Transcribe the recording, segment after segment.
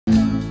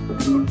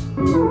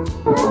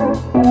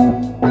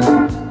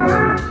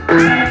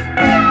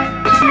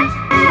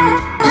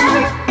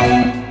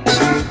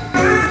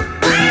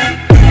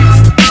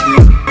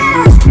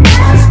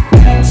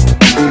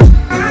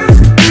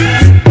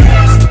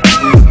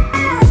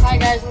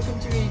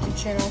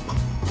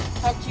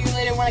Talk to you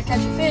later when I catch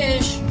a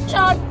fish.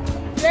 Shot.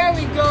 There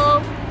we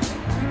go.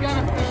 We got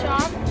a fish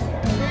on.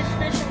 First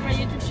fish on my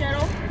YouTube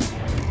channel.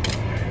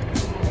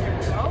 There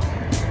we go.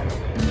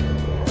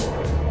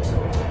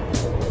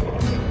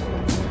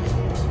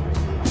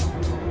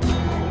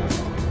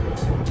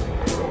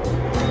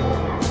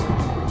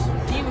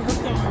 See, we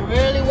hooked them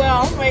really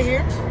well right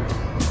here.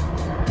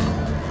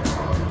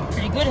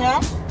 Pretty good,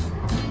 huh?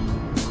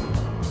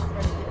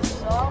 Ready to get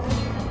this off.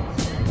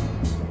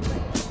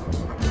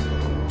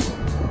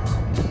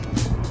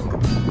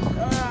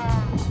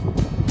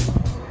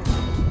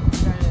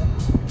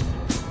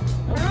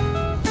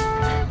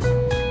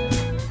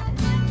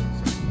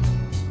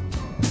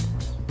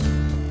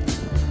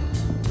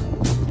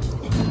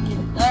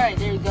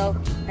 There we go.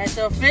 Nice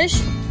little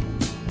fish.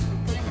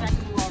 Put it back in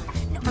the water.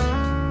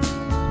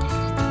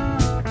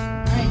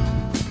 Alright.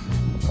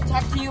 I'll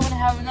talk to you when I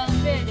have another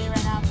fish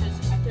right now because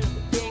I took a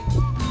big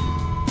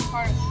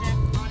part of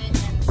shrimp on it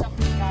and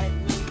something got it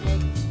really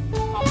big.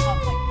 Popped up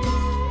like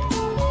this.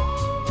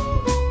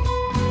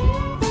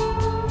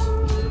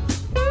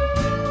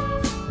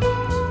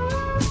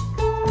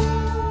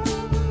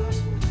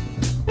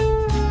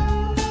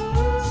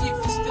 Let's see if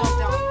it's still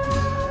down.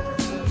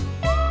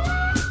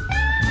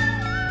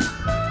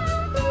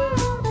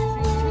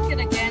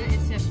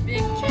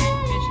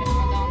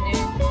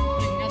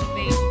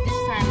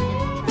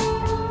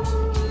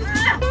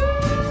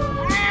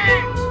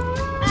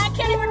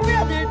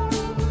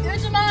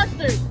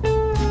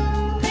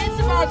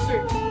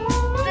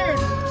 Dude,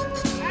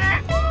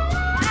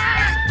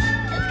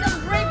 it's gonna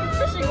break the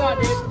fishing rod,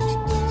 dude.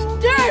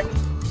 Dude,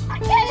 I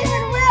can't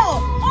even reel.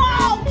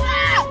 Oh,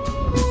 wow.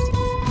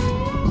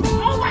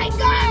 Oh my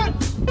God.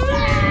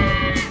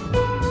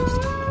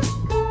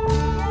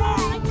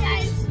 Oh,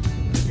 guys,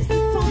 this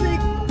is so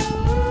big.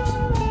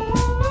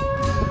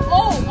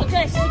 Oh,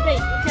 okay, I see the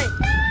bait. Okay.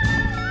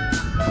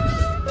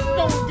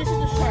 No, this is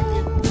a shark,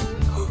 dude.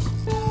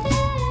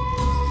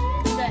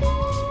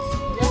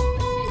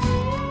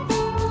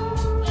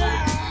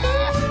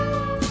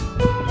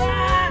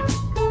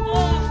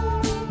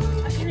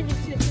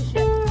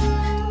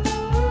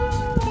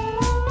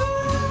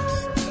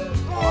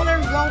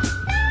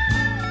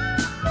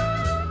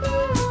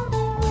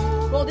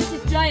 Well, this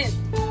is giant.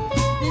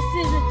 This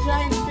is a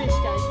giant fish,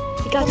 guys.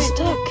 He got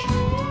stuck.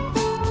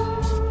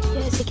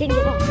 Yes, he can't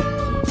get up.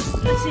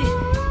 Let's see.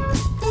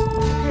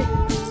 Okay.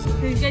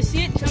 Can you guys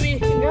see it? Tell me in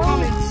the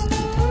comments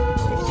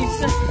if you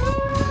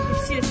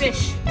see the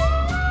fish.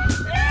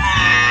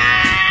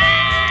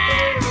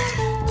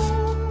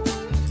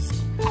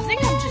 I think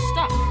I'm just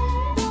stuck.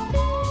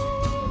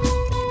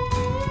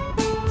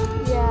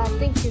 Yeah, I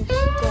think you're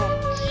stuck.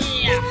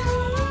 Yeah.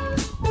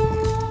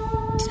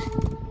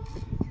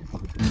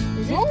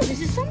 No, this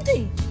is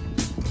something.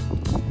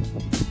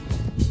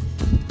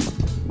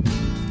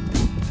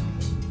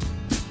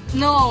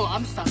 No,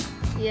 I'm stuck.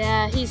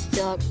 Yeah, he's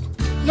stuck.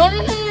 No.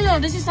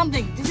 This is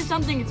something. This is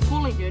something. It's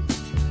pulling, dude.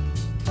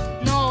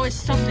 No, it's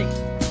something.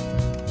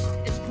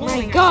 It's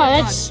pulling. My God,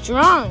 that's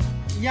strong.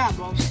 Yeah,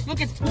 bro.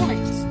 Look, it's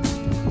pulling.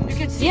 You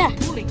can see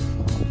it's pulling.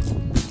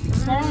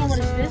 So I don't know what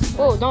is this.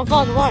 Oh, don't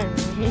fall in the water.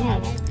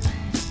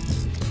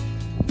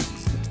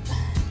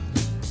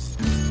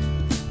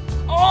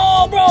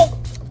 Oh, bro.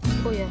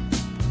 Oh, yeah.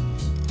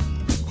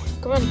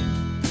 Come on.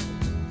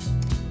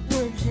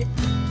 Where is it?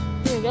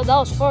 There we go. That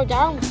was far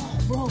down. Oh,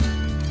 bro.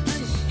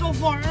 This is so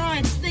far. Oh,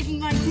 it's sticking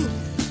my tooth.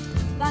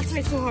 That's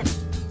right so hard.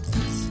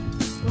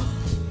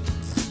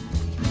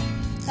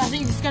 I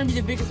think this is going to be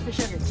the biggest fish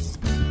ever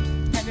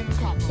I've ever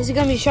caught. Is it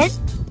going to be a shark?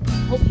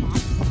 Hope not.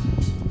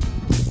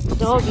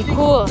 That would be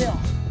cool.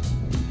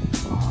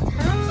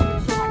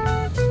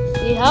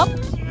 Need help?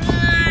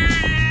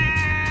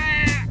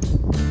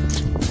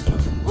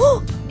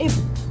 Oh,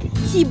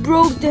 he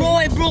broke the... Bro,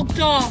 it broke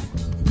off.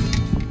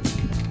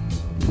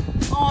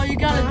 Oh, you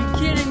gotta be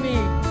kidding me.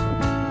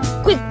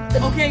 Quick.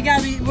 Okay,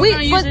 Gabby, we're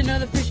gonna use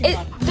another fishing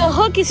rod. The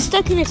hook is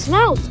stuck in its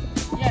mouth.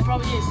 Yeah, it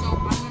probably is, so I'm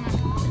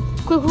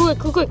gonna...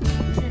 Quick.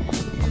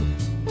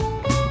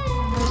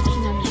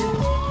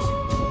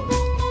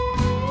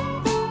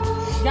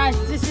 Guys,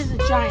 this is a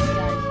giant,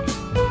 guys.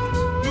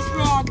 This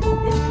rod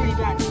is pretty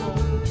bad, so...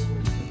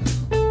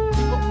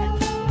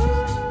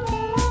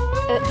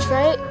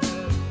 Try it.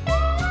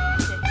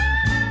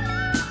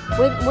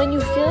 Okay. When you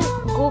feel it,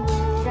 go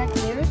back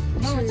there.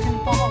 No, it's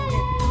gonna fall off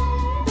again.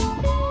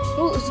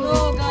 Oh, so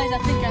No, guys, I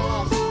think I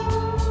lost.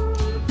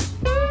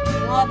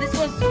 Well, this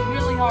was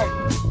really hard.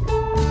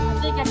 I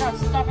think I got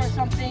stuck or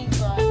something,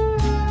 but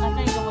I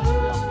think it was a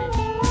real fish.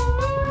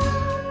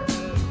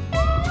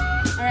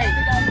 Alright,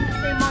 guys, the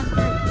same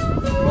monster.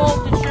 Roll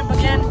the shrimp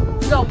again.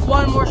 We got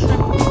one more shrimp.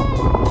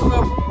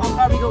 I'll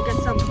probably go get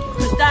some.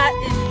 Because that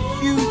is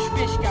huge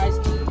fish, guys.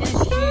 It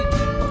is huge.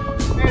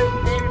 Very,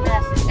 very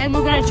massive. and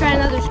we're gonna try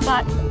another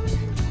spot.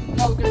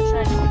 No, we're gonna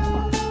try next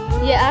one.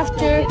 Yeah,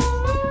 after.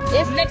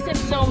 If Next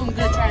episode, I'm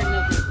gonna try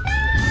another.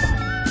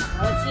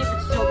 Let's see if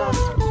it's still down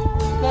there.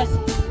 Because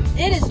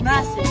it is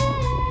massive.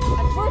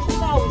 At first I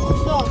thought it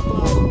was stuck,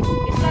 but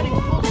it started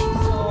pulling,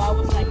 so I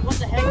was like, what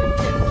the heck is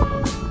this?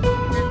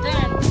 And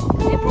then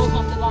it broke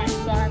off the line,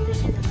 so I have to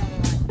use another line.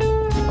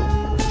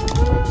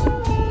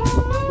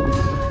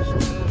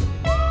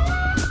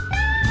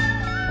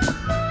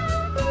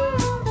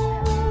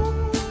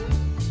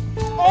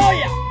 Oh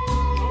yeah!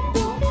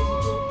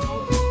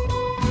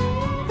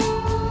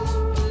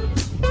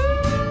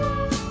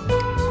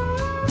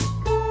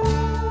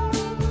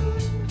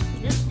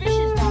 There's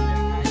fishes down there,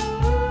 guys.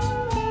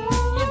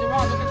 See the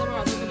rod, look at the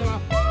rod, look at the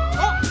rod.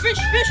 Oh, fish,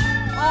 fish!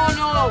 Oh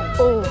no!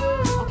 oh,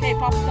 Okay,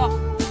 pop it off.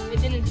 It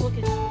didn't hook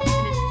in his mouth.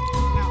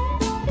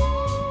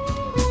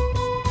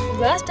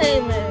 last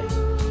time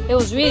it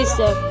was really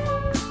stuck.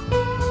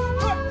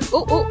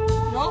 Oh, oh.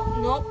 Nope,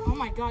 nope. Oh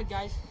my god,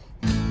 guys.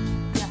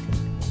 Yeah.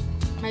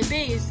 My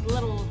bait is a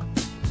little.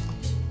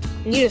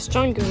 You need a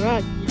stronger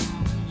rod. Yeah,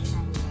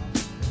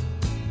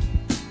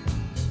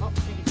 oh, I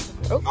think it's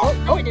Oh, no, oh, it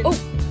oh, didn't. oh.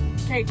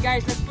 Okay,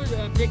 guys, let's put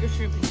a bigger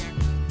shrimp in there.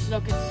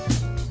 Look,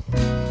 it's.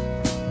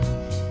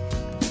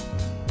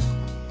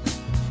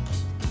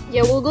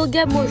 Yeah, we'll go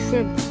get more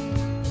shrimp.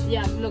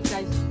 Yeah, look,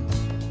 guys.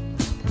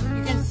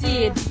 You can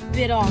see it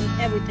bit off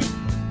everything.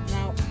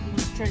 Now, I'm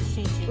gonna try to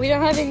change it. We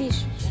don't have any. And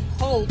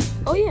hold.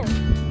 Oh, yeah.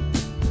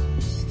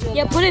 It's still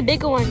Yeah, down. put a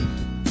bigger one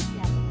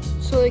Yeah.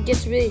 so it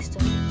gets really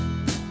stuck.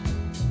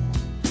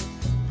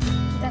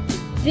 That's a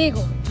big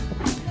one.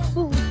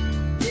 Ooh.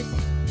 This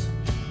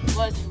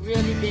was a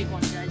really big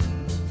one, guys.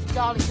 You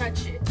gotta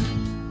catch it.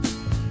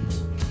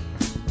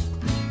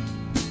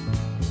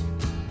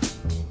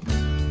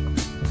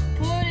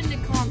 Put in the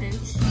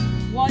comments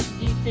what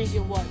do you think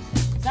it was.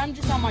 Cause I'm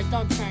just on my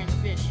dog trying to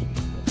fish.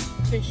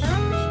 Fish. Yeah,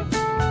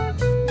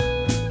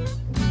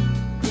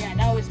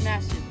 that was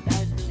massive. That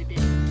was really big.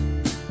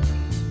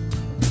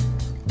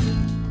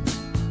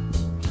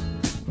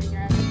 Hey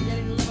guys, I'm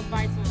getting little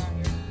bites around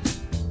here.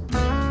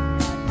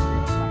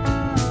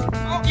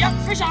 Oh, yep,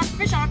 fish on,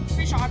 fish on,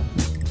 fish on.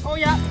 Oh,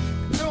 yeah,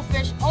 little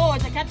fish. Oh,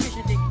 it's a catfish,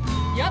 I think.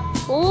 Yep.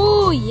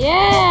 Oh,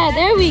 yeah.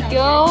 There we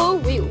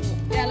go. Wait.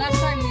 Yeah, last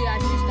time we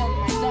fished on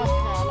my duck,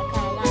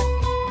 kind of last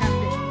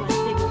catfish, but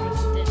bigger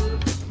ones than this.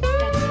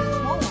 Yeah, this is a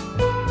small one.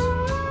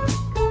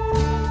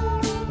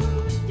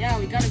 Yeah,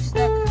 we got it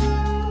stuck.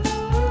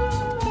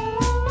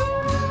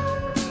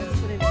 Let's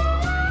put it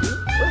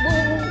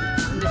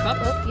in the cup.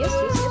 Oh, yes,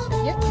 yes, yes.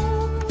 Yeah.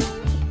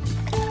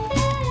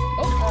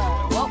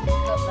 Well,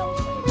 that was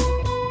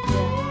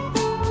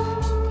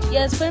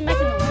Yeah, let's put it back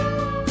in the water.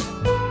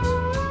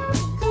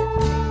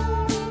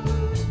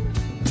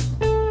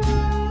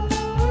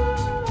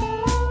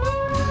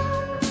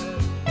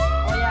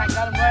 Oh yeah, I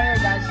got him right here,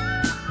 guys.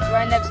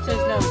 Right next to his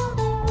nose.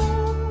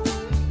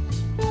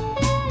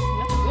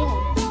 That's a good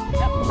one.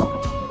 Yep.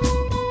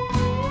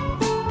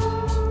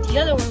 The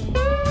other one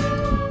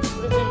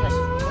would have been like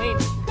way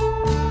bigger.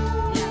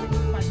 Yeah, like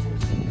 5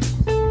 times bigger.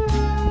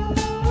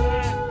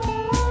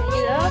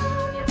 Get it up.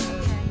 Yeah,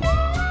 okay.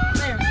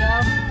 There we go.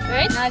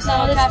 Right? Nice Now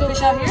little let's catfish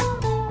go, out here.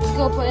 let's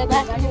go put it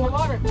back Back in in the the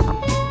water. water.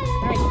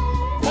 Alright.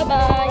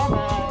 Bye-bye.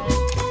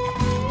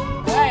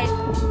 Alright.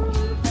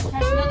 Let's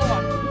catch another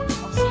one.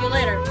 I'll see you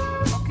later.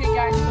 Okay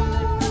guys, so the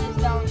sun is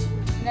down and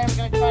then we're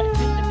gonna try to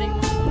fish the big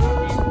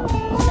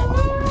monster out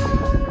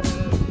there.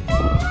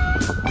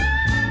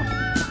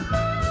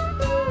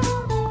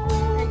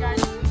 Hey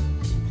guys,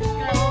 just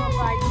got a little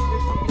bite.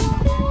 There's something down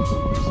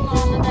there. It's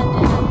not that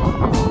big.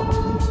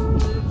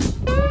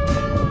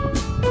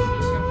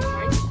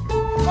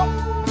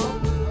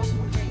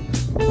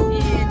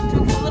 It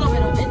took a little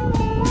bit of it.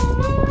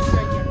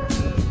 Try again.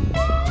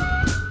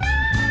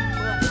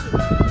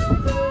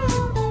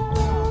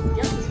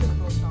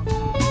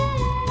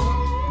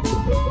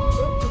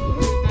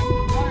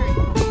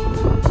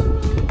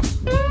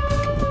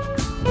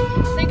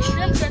 I think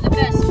shrimps are the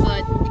best,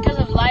 but because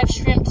of live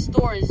shrimp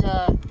store is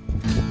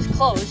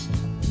closed,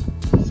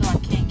 so I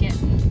can't get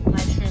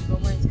live shrimp.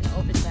 But when it's gonna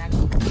open back,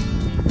 I'm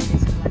gonna get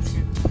some live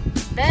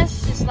shrimp.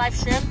 Best is live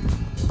shrimp,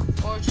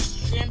 or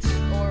just shrimps,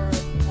 or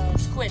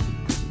squid.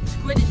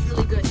 Squid is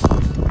really good.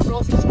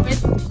 Frozen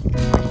squid, pretty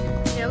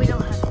good. Yeah, we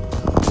don't have it.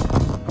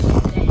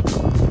 Today.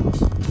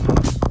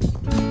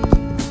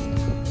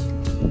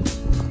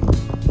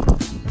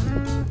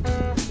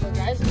 So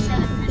guys, I'm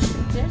trying to fish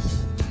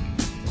this.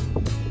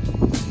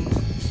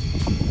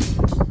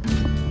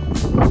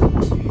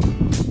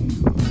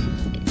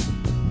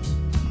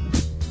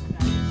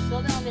 It's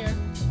still down there.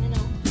 I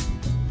know.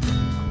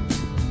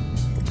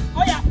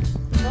 Oh yeah.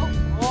 Nope.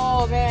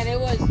 Oh man, it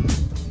was.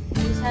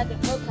 I just had the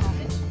hook on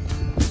it.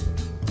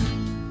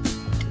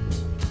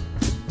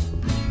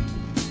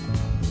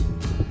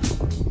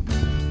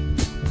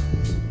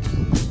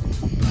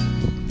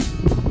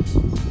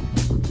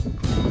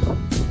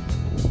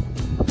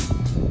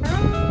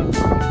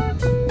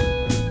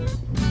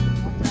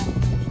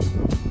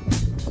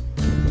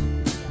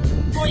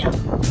 Oh yeah.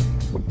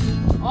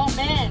 Oh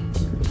man.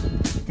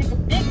 Take a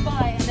big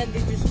bite and then they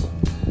just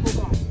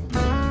hook off.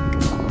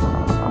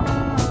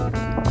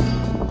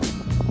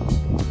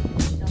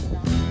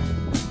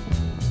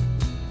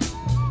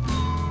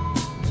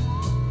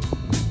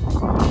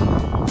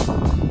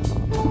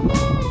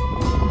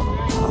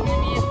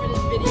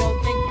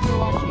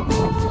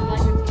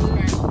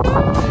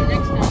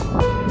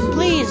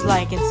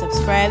 like, and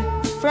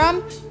subscribe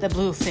from the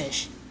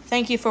Bluefish.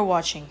 Thank you for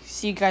watching.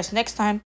 See you guys next time.